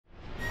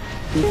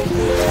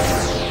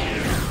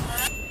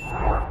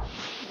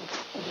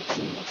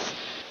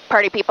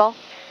Party people,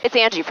 it's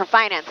Angie from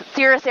Finance at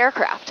Cirrus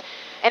Aircraft,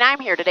 and I'm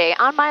here today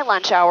on my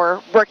lunch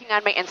hour working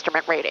on my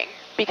instrument rating,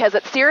 because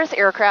at Cirrus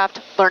Aircraft,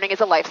 learning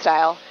is a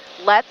lifestyle.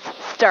 Let's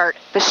start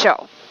the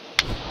show.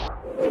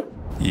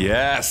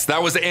 Yes,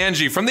 that was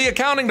Angie from the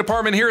accounting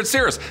department here at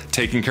Cirrus,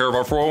 taking care of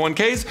our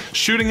 401ks,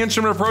 shooting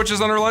instrument approaches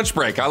on her lunch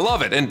break. I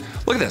love it. And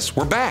look at this,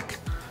 we're back.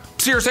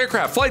 Cirrus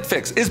Aircraft Flight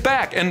Fix is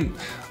back, and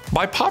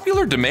by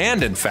popular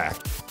demand, in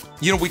fact.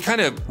 You know, we kind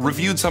of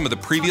reviewed some of the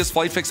previous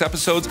Flight Fix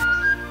episodes,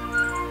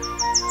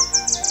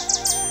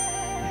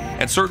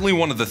 and certainly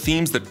one of the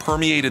themes that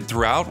permeated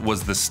throughout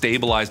was the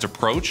stabilized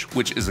approach,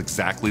 which is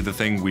exactly the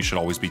thing we should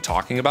always be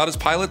talking about as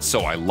pilots,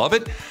 so I love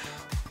it.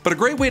 But a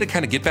great way to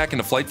kind of get back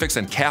into Flight Fix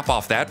and cap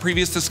off that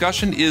previous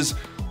discussion is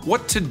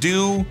what to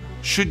do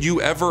should you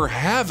ever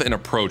have an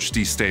approach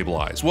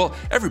destabilize. Well,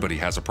 everybody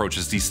has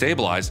approaches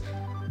destabilize.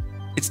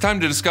 It's time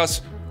to discuss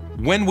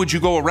when would you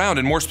go around,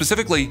 and more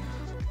specifically,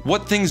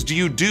 what things do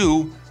you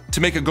do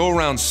to make a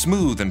go-around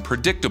smooth and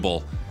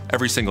predictable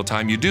every single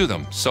time you do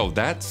them. So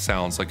that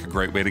sounds like a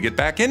great way to get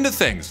back into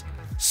things.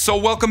 So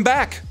welcome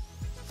back.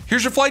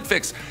 Here's your Flight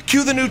Fix.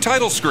 Cue the new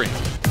title screen.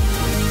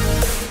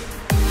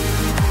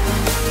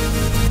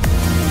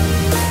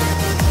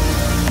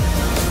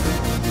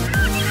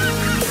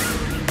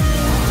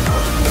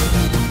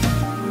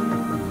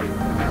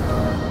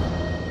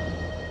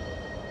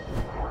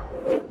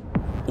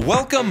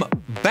 Welcome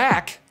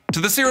back to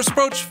the Cirrus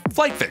Approach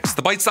Flight Fix,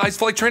 the bite-sized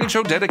flight training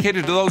show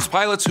dedicated to those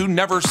pilots who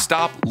never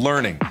stop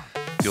learning.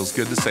 Feels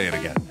good to say it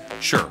again.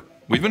 Sure,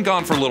 we've been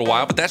gone for a little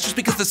while, but that's just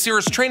because the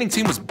Cirrus training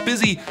team was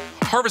busy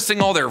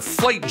harvesting all their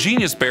flight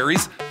genius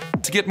berries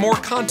to get more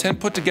content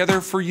put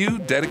together for you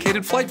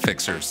dedicated flight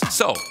fixers.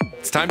 So,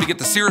 it's time to get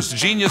the Cirrus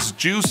genius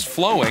juice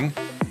flowing.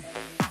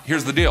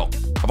 Here's the deal.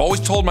 I've always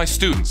told my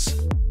students,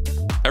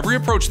 every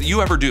approach that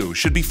you ever do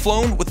should be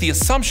flown with the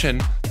assumption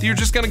that you're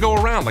just gonna go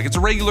around like it's a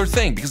regular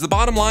thing, because the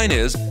bottom line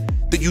is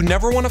that you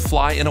never want to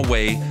fly in a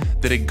way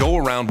that a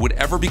go-around would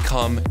ever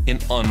become an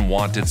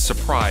unwanted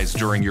surprise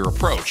during your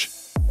approach.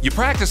 You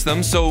practice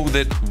them so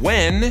that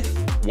when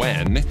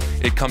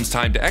it comes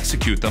time to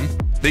execute them,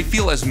 they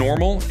feel as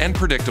normal and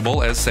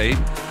predictable as, say,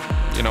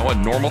 you know, a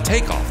normal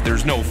takeoff.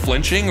 There's no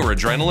flinching or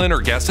adrenaline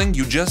or guessing.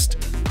 You just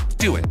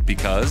do it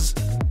because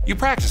you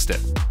practiced it.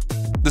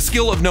 The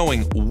skill of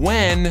knowing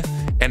when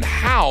and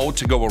how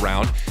to go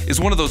around is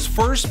one of those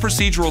first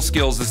procedural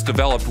skills that's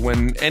developed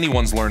when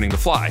anyone's learning to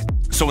fly.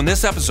 So in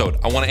this episode,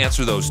 I want to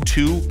answer those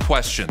two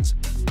questions.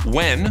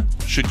 When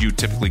should you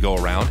typically go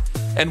around?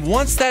 And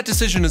once that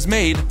decision is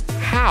made,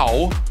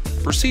 how,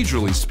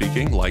 procedurally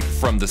speaking, like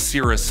from the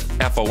Cirrus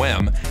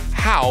FOM,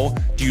 how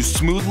do you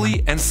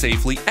smoothly and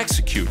safely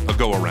execute a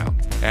go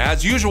around?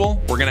 As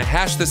usual, we're going to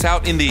hash this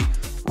out in the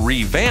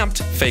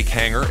revamped fake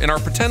hangar in our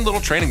pretend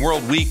little training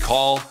world we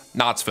call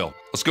Knoxville.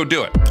 Let's go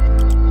do it.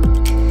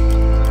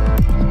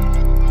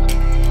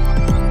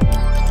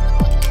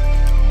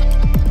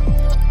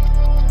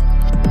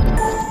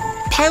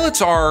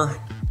 Pilots are,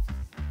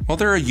 well,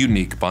 they're a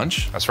unique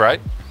bunch. That's right.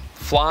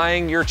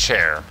 Flying your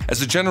chair.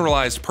 As a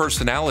generalized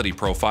personality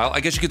profile, I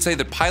guess you could say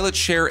that pilots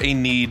share a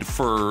need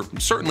for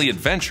certainly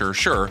adventure,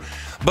 sure,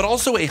 but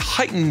also a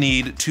heightened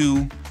need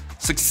to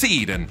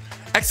succeed and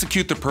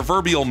execute the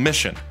proverbial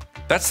mission.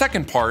 That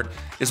second part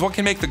is what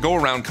can make the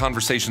go-around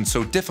conversation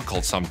so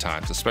difficult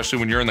sometimes, especially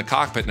when you're in the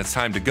cockpit and it's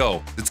time to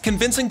go. It's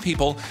convincing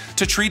people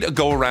to treat a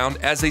go-around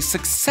as a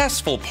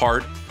successful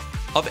part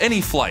of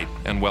any flight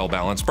and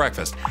well-balanced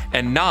breakfast,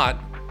 and not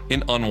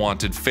an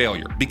unwanted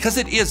failure, because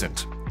it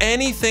isn't.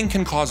 Anything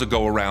can cause a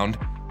go-around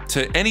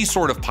to any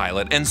sort of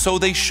pilot, and so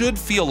they should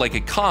feel like a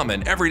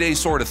common, everyday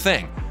sort of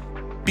thing,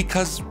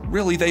 because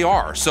really they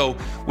are. So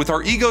with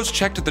our egos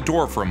checked at the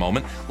door for a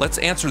moment, let's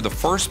answer the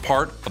first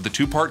part of the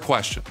two-part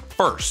question.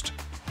 First,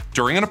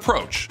 during an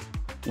approach,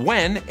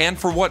 when and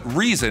for what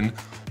reason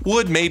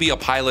would maybe a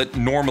pilot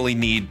normally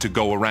need to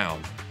go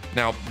around?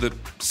 Now, the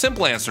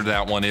simple answer to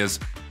that one is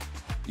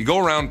you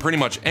go around pretty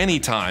much any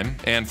time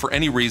and for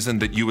any reason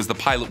that you as the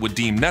pilot would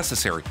deem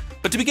necessary.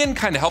 But to begin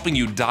kind of helping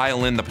you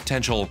dial in the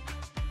potential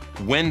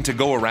when to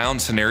go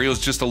around scenarios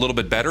just a little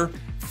bit better,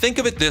 think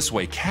of it this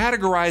way,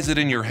 categorize it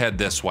in your head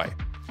this way.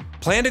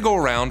 Plan to go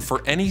around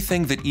for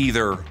anything that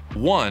either,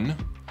 one,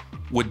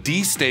 would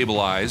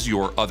destabilize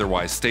your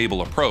otherwise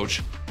stable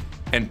approach,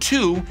 and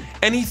two,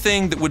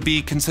 anything that would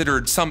be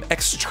considered some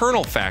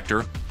external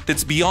factor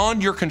that's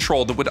beyond your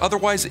control that would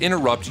otherwise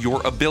interrupt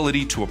your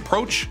ability to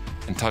approach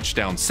and touch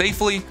down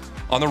safely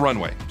on the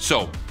runway.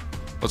 So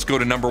let's go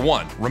to number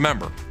one.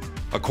 Remember,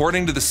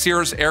 according to the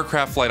Cirrus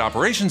Aircraft Flight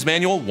Operations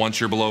Manual, once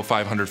you're below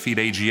 500 feet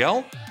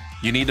AGL,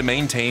 you need to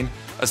maintain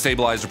a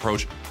stabilized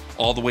approach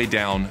all the way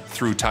down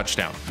through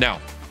touchdown. Now,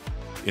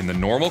 in the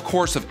normal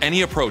course of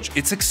any approach,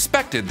 it's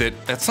expected that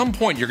at some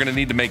point you're going to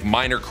need to make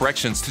minor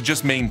corrections to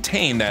just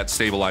maintain that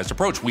stabilized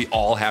approach. We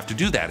all have to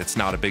do that. It's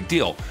not a big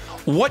deal.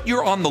 What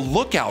you're on the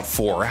lookout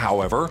for,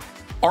 however,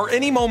 are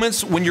any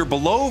moments when you're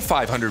below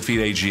 500 feet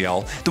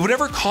AGL that would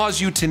ever cause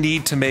you to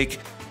need to make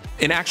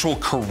an actual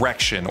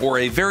correction or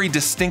a very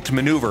distinct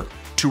maneuver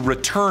to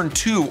return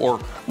to or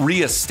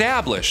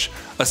reestablish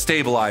a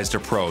stabilized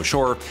approach.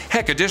 Or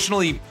heck,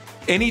 additionally,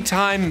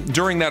 anytime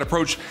during that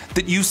approach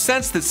that you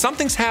sense that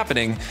something's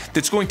happening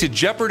that's going to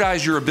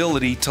jeopardize your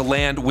ability to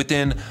land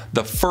within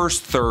the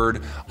first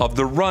third of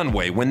the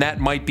runway, when that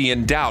might be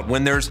in doubt,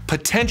 when there's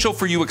potential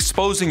for you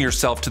exposing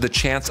yourself to the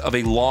chance of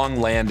a long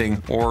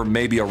landing or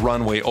maybe a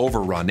runway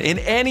overrun. In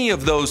any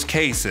of those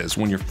cases,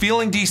 when you're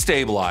feeling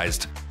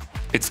destabilized,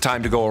 it's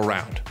time to go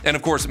around. And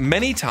of course,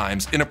 many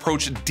times an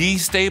approach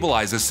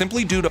destabilizes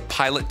simply due to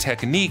pilot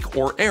technique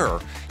or error.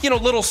 You know,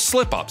 little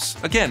slip-ups.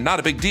 Again, not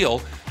a big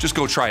deal, just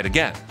go try it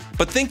again.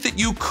 But think that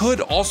you could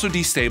also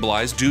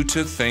destabilize due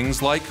to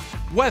things like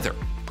weather,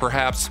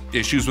 perhaps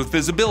issues with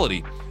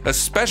visibility,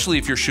 especially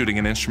if you're shooting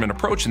an instrument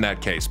approach in that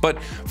case. But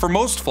for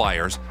most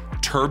flyers,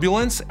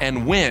 turbulence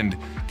and wind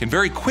can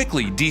very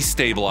quickly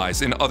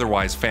destabilize an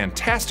otherwise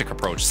fantastic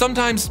approach.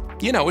 Sometimes,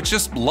 you know, it's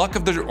just luck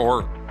of the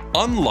or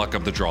unluck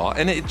of the draw,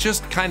 and it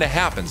just kind of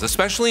happens,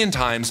 especially in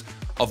times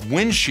of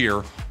wind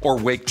shear or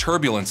wake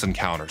turbulence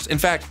encounters. In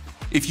fact,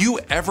 if you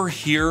ever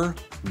hear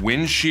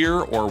wind shear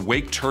or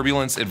wake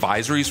turbulence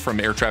advisories from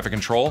air traffic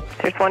control,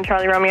 Cirrus 1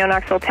 Charlie Romeo,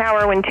 Knoxville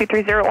Tower, wind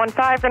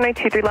 23015, runway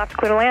 23 left,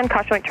 clear to land,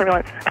 caution wake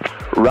turbulence.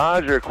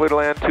 Roger, clear to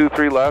land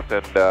 23 left,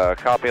 and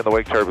copy on the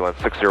wake turbulence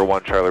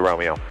 601 Charlie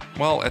Romeo.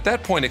 well, at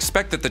that point,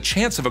 expect that the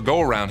chance of a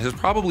go-around has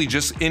probably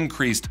just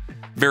increased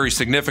very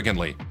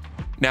significantly.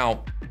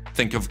 Now,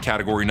 think of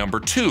category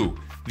number 2,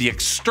 the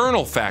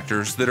external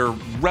factors that are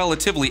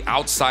relatively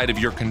outside of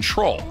your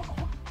control.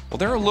 Well,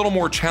 they're a little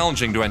more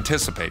challenging to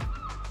anticipate.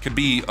 Could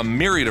be a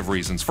myriad of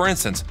reasons. For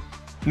instance,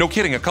 no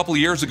kidding, a couple of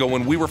years ago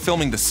when we were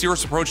filming the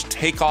Cirrus Approach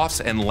takeoffs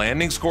and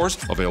landing scores,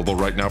 available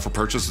right now for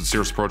purchase at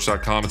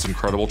cirrusapproach.com, it's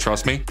incredible,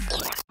 trust me.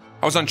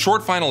 I was on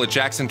short final at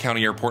Jackson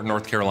County Airport in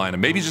North Carolina,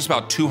 maybe just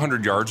about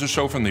 200 yards or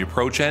so from the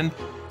approach end,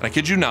 and I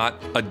kid you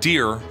not, a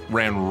deer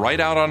ran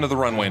right out onto the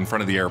runway in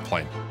front of the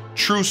airplane.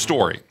 True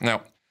story.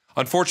 Now,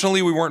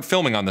 unfortunately, we weren't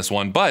filming on this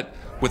one, but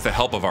with the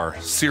help of our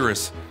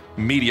Cirrus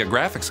media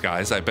graphics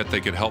guys, I bet they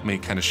could help me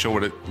kind of show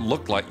what it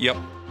looked like. Yep.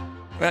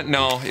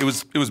 No, it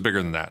was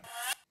bigger than that.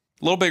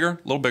 A little bigger,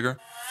 a little bigger.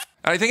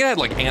 I think it had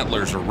like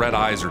antlers or red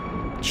eyes or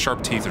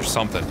sharp teeth or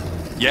something.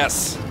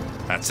 Yes,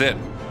 that's it.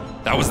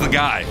 That was the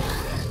guy.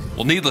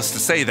 Well, needless to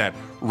say, that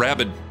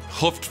rabid,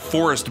 hoofed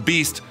forest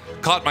beast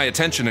caught my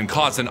attention and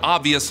caused an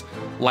obvious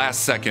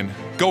last-second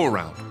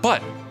go-around.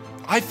 But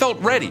I felt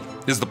ready,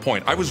 is the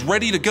point. I was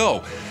ready to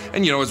go.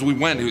 And you know, as we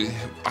went,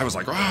 I was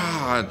like,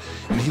 ah,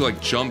 and he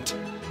like jumped,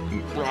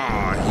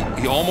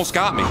 he almost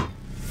got me.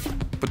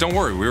 But don't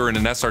worry, we were in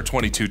an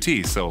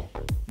SR-22T, so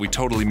we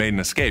totally made an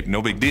escape,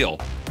 no big deal.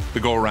 The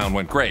go-around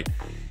went great.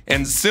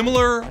 And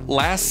similar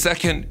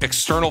last-second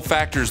external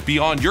factors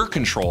beyond your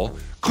control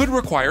could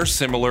require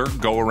similar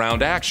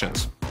go-around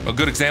actions. A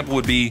good example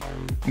would be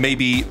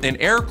maybe an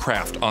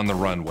aircraft on the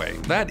runway.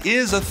 That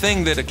is a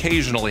thing that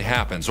occasionally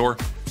happens. Or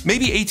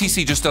maybe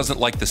ATC just doesn't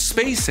like the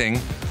spacing,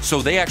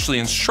 so they actually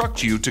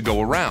instruct you to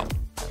go around.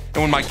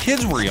 And when my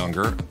kids were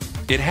younger,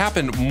 it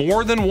happened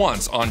more than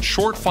once on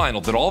short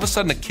final that all of a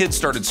sudden a kid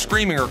started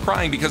screaming or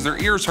crying because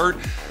their ears hurt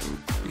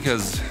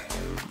because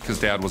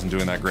dad wasn't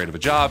doing that great of a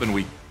job and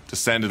we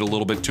descended a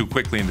little bit too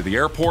quickly into the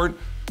airport.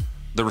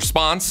 The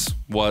response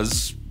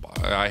was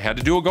I had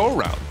to do a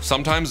go-around,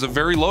 sometimes a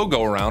very low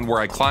go-around where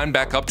I climbed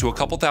back up to a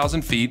couple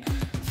thousand feet,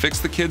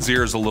 fixed the kids'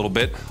 ears a little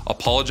bit,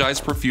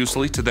 apologized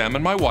profusely to them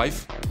and my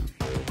wife,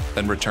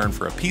 then returned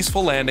for a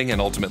peaceful landing and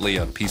ultimately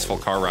a peaceful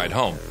car ride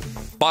home.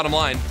 Bottom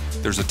line,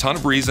 there's a ton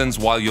of reasons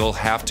why you'll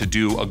have to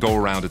do a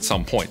go-around at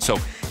some point, so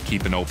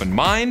keep an open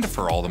mind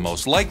for all the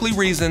most likely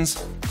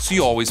reasons so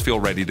you always feel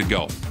ready to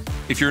go.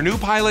 If you're a new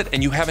pilot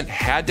and you haven't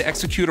had to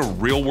execute a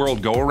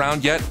real-world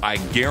go-around yet, I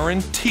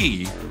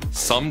guarantee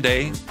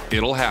someday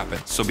it'll happen,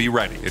 so be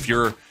ready. If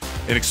you're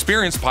an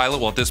experienced pilot,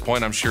 well, at this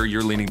point, I'm sure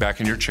you're leaning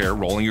back in your chair,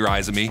 rolling your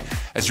eyes at me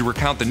as you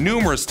recount the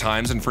numerous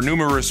times and for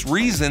numerous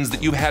reasons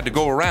that you've had to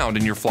go around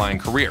in your flying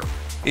career.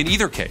 In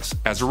either case,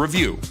 as a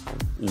review,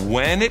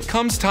 when it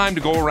comes time to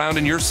go around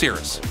in your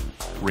Cirrus,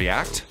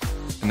 react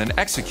and then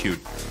execute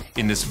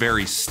in this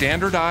very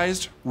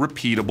standardized,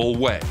 repeatable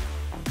way.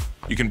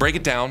 You can break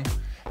it down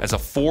as a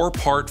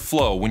 4-part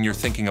flow when you're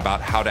thinking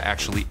about how to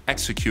actually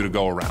execute a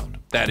go-around.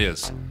 That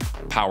is,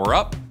 power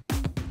up,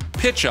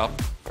 pitch up,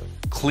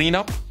 clean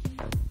up,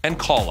 and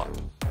call up.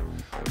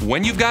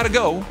 When you've got to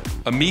go,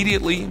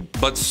 immediately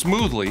but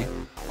smoothly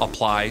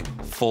apply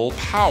full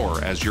power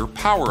as your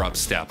power-up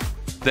step.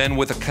 Then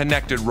with a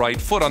connected right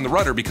foot on the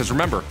rudder, because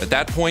remember, at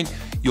that point,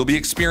 you'll be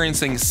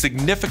experiencing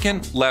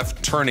significant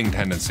left turning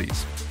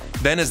tendencies.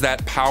 Then as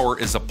that power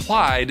is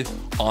applied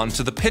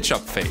onto the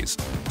pitch-up phase,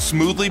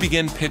 smoothly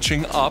begin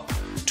pitching up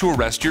to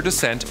arrest your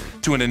descent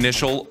to an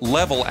initial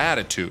level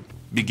attitude.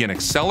 Begin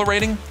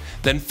accelerating,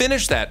 then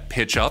finish that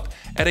pitch up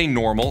at a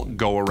normal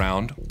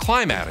go-around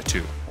climb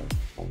attitude.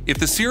 if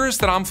the Cirrus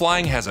that I'm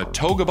flying has a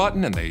toga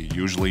button, and they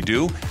usually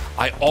do,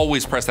 I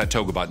always press that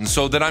toga button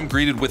so that I'm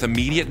greeted with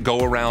immediate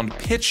go-around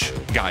pitch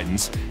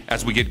guidance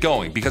as we get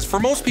going. Because for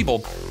most people,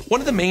 one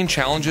of the main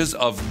challenges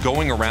of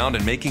going around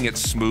and making it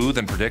smooth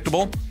and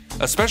predictable,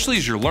 especially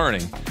as you're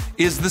learning,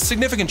 is the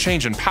significant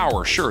change in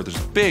power. Sure,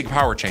 there's a big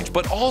power change,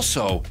 but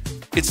also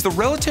it's the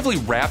relatively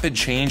rapid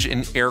change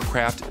in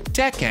aircraft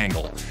deck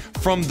angle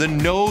from the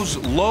nose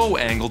low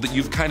angle that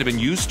you've kind of been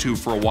used to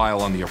for a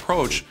while on the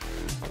approach,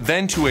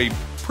 then to a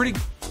pretty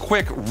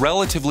quick,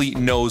 relatively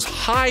nose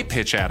high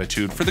pitch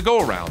attitude for the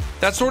go around.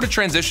 That sort of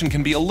transition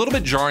can be a little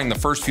bit jarring the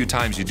first few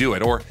times you do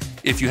it, or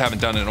if you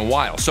haven't done it in a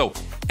while. So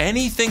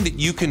anything that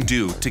you can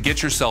do to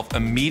get yourself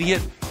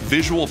immediate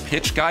visual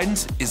pitch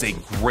guidance is a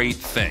great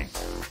thing.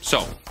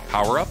 So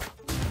power up,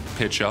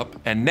 pitch up,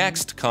 and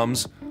next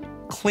comes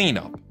clean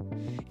up.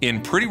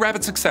 In pretty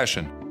rapid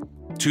succession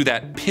to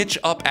that pitch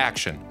up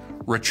action,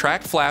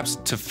 retract flaps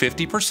to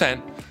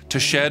 50% to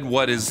shed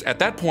what is, at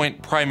that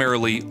point,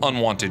 primarily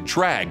unwanted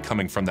drag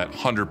coming from that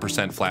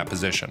 100% flat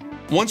position.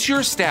 Once you're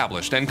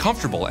established and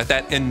comfortable at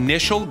that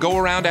initial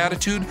go-around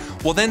attitude,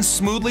 we'll then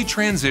smoothly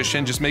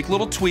transition, just make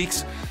little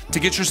tweaks to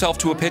get yourself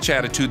to a pitch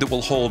attitude that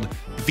will hold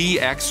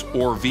VX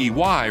or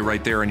VY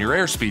right there in your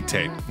airspeed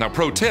tape. Now,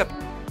 pro tip,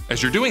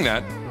 as you're doing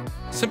that,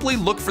 simply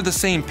look for the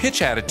same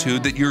pitch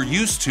attitude that you're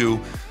used to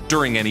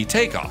during any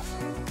takeoff.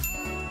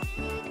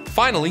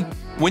 Finally,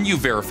 when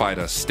you've verified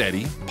a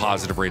steady,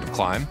 positive rate of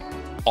climb,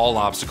 all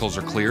obstacles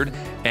are cleared,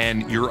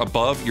 and you're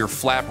above your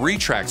flap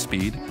retract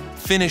speed,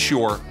 finish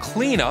your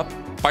cleanup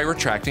by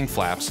retracting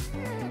flaps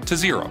to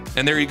 0.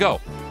 And there you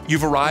go.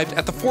 You've arrived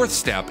at the fourth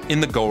step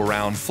in the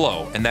go-around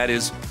flow, and that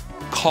is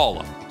call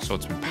up. So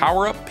it's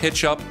power up,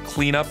 pitch up,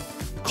 clean up,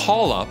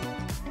 call up.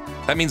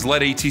 That means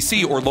let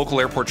ATC or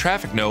local airport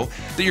traffic know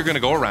that you're going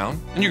to go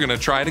around and you're going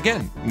to try it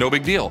again. No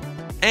big deal.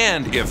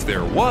 And if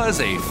there was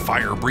a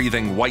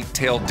fire-breathing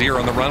white-tailed deer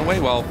on the runway,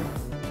 well,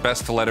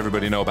 best to let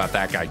everybody know about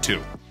that guy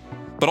too.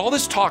 But all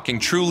this talking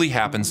truly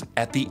happens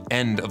at the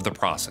end of the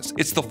process.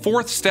 It's the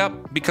fourth step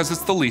because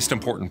it's the least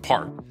important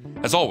part.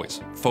 As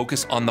always,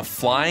 focus on the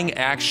flying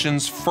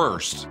actions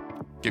first.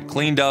 Get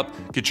cleaned up,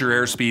 get your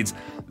airspeeds,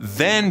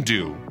 then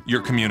do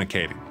your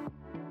communicating.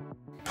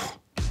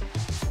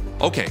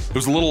 Okay, it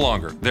was a little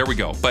longer, there we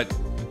go, but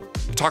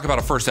talk about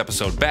a first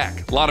episode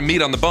back. A lot of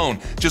meat on the bone.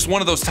 Just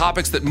one of those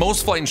topics that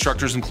most flight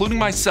instructors, including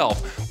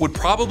myself, would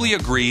probably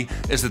agree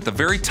is at the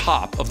very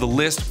top of the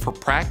list for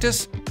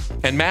practice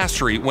and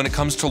mastery when it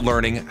comes to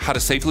learning how to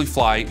safely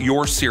fly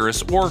your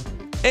Cirrus or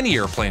any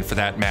airplane for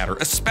that matter,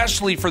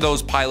 especially for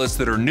those pilots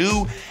that are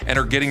new and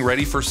are getting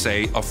ready for,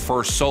 say, a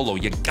first solo.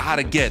 You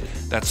gotta get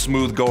that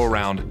smooth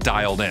go-around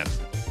dialed in.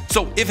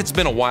 So if it's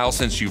been a while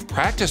since you've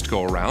practiced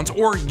go-arounds,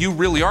 or you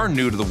really are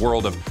new to the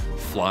world of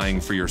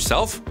flying for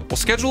yourself, well,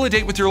 schedule a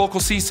date with your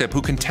local CSIP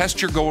who can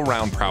test your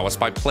go-around prowess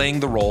by playing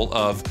the role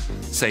of,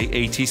 say,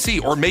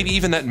 ATC, or maybe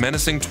even that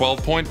menacing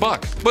 12-point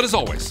buck. But as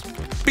always,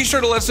 be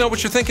sure to let us know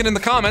what you're thinking in the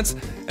comments,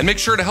 and make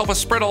sure to help us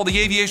spread all the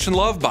aviation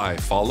love by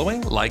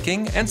following,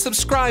 liking, and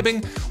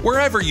subscribing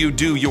wherever you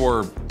do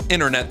your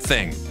internet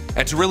thing.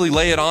 And to really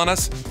lay it on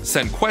us,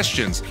 send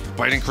questions,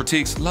 biting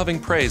critiques, loving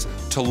praise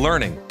to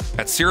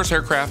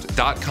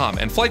learning@cirrusaircraft.com.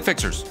 And Flight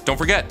Fixers, don't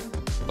forget,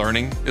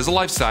 learning is a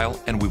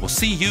lifestyle, and we will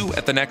see you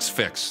at the next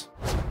fix.